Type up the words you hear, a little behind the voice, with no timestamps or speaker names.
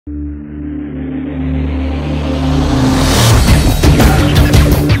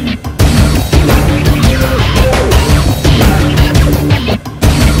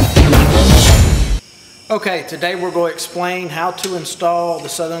Okay, today we're going to explain how to install the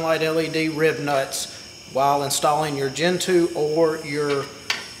Southern Light LED rib nuts while installing your Gen 2 or your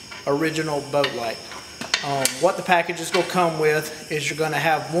original boat light. What the package is going to come with is you're going to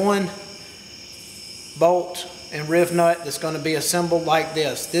have one bolt and rib nut that's going to be assembled like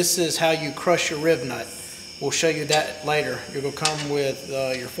this. This is how you crush your rib nut. We'll show you that later. You're going to come with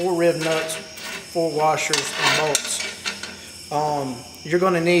your 4 rib nuts, 4 washers, and bolts. You're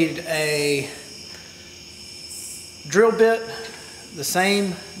going to need a drill bit the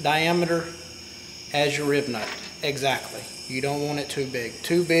same diameter as your rib nut. Exactly. You don't want it too big.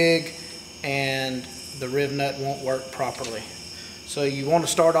 Too big and the rib nut won't work properly. So you want to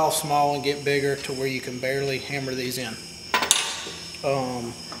start off small and get bigger to where you can barely hammer these in.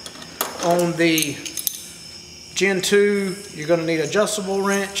 On the Gen 2, you're going to need adjustable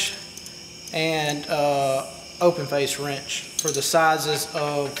wrench and open face wrench for the sizes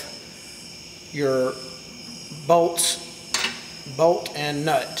of your bolt and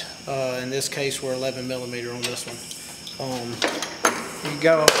nut. In this case, we're 11 millimeter on this one. You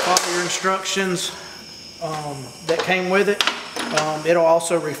go follow your instructions that came with it. It'll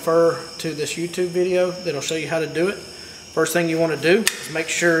also refer to this YouTube video that'll show you how to do it. First thing you want to do is make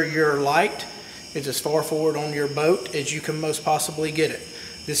sure your light is as far forward on your boat as you can most possibly get it.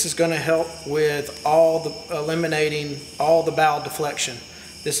 This is going to help with eliminating all the bow deflection.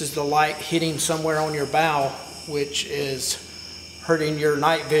 This is the light hitting somewhere on your bow, which is hurting your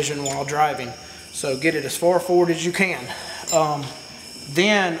night vision while driving. So get it as far forward as you can.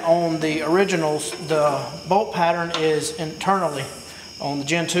 Then on the originals, the bolt pattern is internally. On the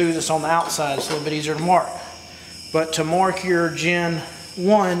Gen 2, that's on the outside. It's a little bit easier to mark. But to mark your Gen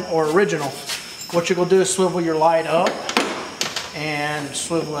 1 or original, what you're going to do is swivel your light up and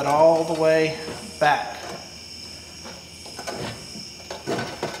swivel it all the way back.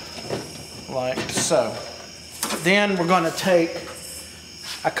 Like so. Then we're going to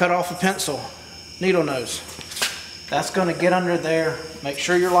I cut off a pencil, needle nose. That's going to get under there. Make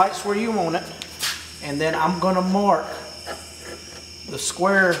sure your light's where you want it. And then I'm going to mark the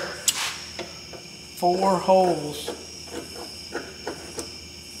square 4 holes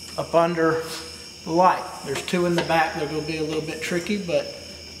up under the light. There's 2 in the back. They're going to be a little bit tricky, but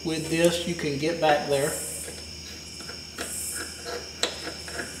with this you can get back there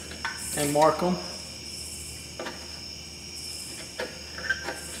and mark them.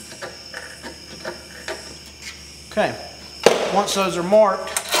 Okay, once those are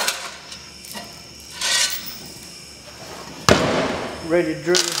marked, ready to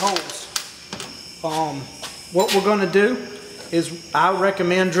drill your holes. What we're going to do is I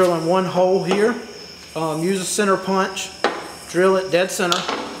recommend drilling 1 hole here. Use a center punch, drill it dead center,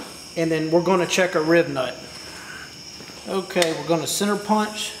 and then we're going to check a rib nut. Okay, we're going to center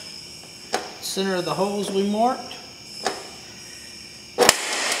punch center of the holes we marked.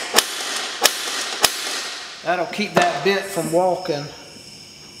 That'll keep that bit from walking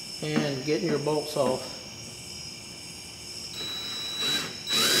and getting your bolts off.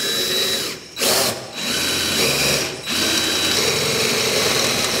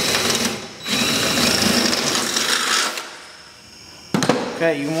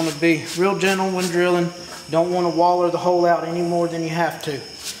 Okay, you want to be real gentle when drilling. Don't want to waller the hole out any more than you have to.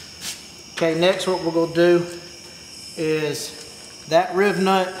 Okay, next what we're going to do is that rib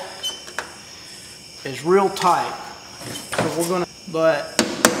nut is real tight. So we're going to,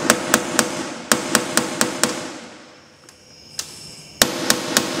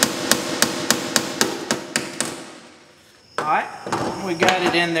 alright, we got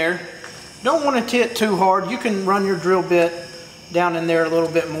it in there. Don't want to hit too hard. You can run your drill bit down in there a little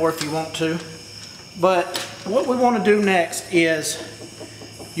bit more if you want to. But what we want to do next is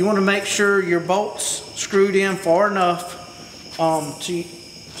you want to make sure your bolts screwed in far enough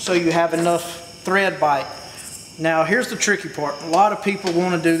so you have enough thread bite. Now here's the tricky part. A lot of people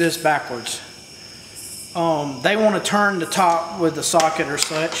want to do this backwards. They want to turn the top with the socket or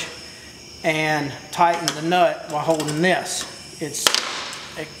such and tighten the nut while holding this. It's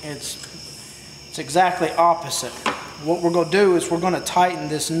exactly opposite. What we're going to do is we're going to tighten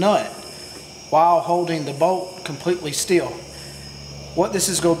this nut while holding the bolt completely still. What this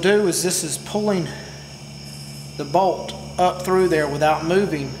is going to do is this is pulling the bolt up through there without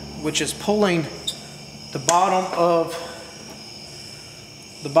moving, which is pulling the bottom of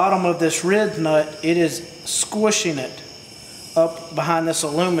this rib nut. It is squishing it up behind this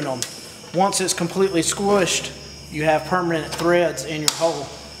aluminum. Once it's completely squished, you have permanent threads in your hole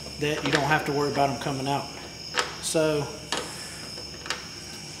that you don't have to worry about them coming out. So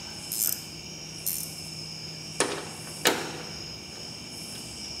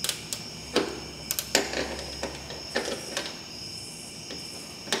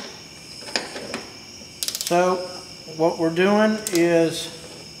So what we're doing is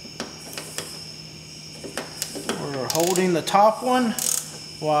we're holding the top one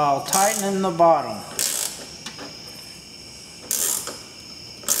while tightening the bottom.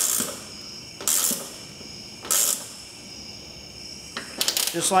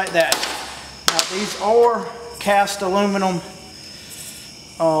 Just like that. Now these are cast aluminum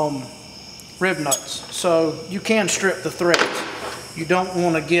rib nuts, so you can strip the threads. You don't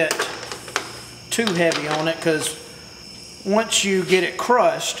want to get too heavy on it, because once you get it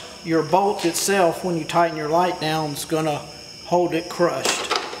crushed, your bolt itself, when you tighten your light down, is going to hold it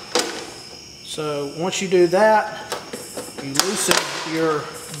crushed. So once you do that, you loosen your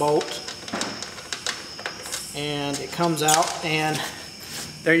bolt and it comes out, and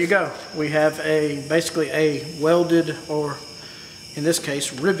there you go. We have basically a welded, or in this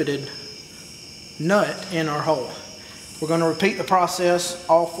case riveted, nut in our hole. We're going to repeat the process,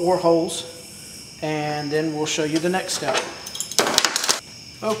 all 4 holes, and then we'll show you the next step.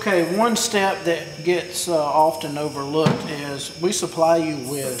 Okay, one step that gets often overlooked is we supply you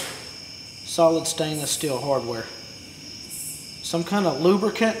with solid stainless steel hardware. Some kind of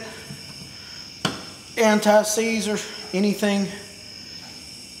lubricant, anti-seize or anything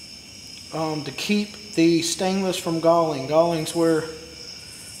to keep the stainless from galling. Galling's where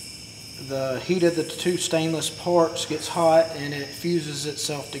the heat of the 2 stainless parts gets hot and it fuses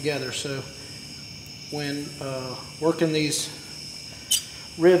itself together. So when working these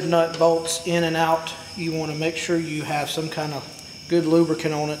rib nut bolts in and out, you want to make sure you have some kind of good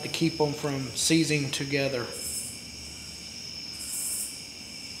lubricant on it to keep them from seizing together.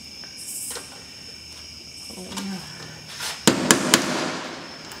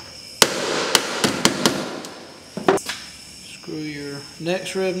 Screw your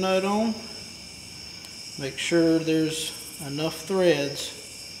next rib nut on. Make sure there's enough threads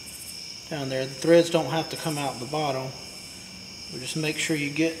down there. The threads don't have to come out the bottom. Just make sure you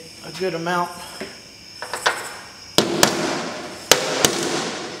get a good amount.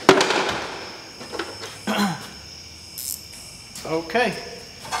 Okay,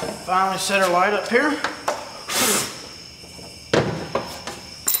 finally set our light up here.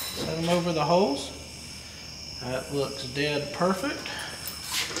 Set them over the holes. That looks dead perfect.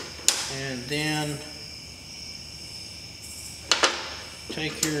 And then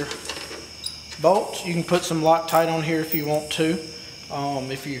take your bolts. You can put some Loctite on here if you want to,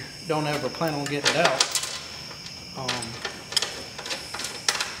 if you don't ever plan on getting it out.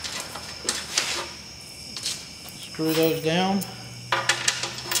 Screw those down.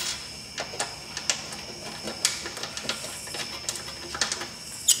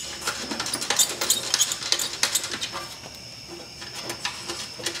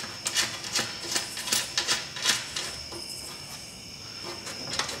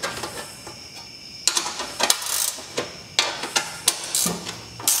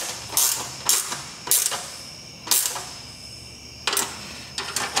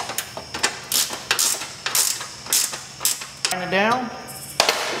 It down,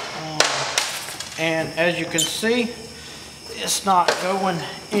 and as you can see, it's not going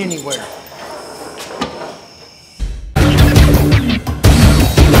anywhere.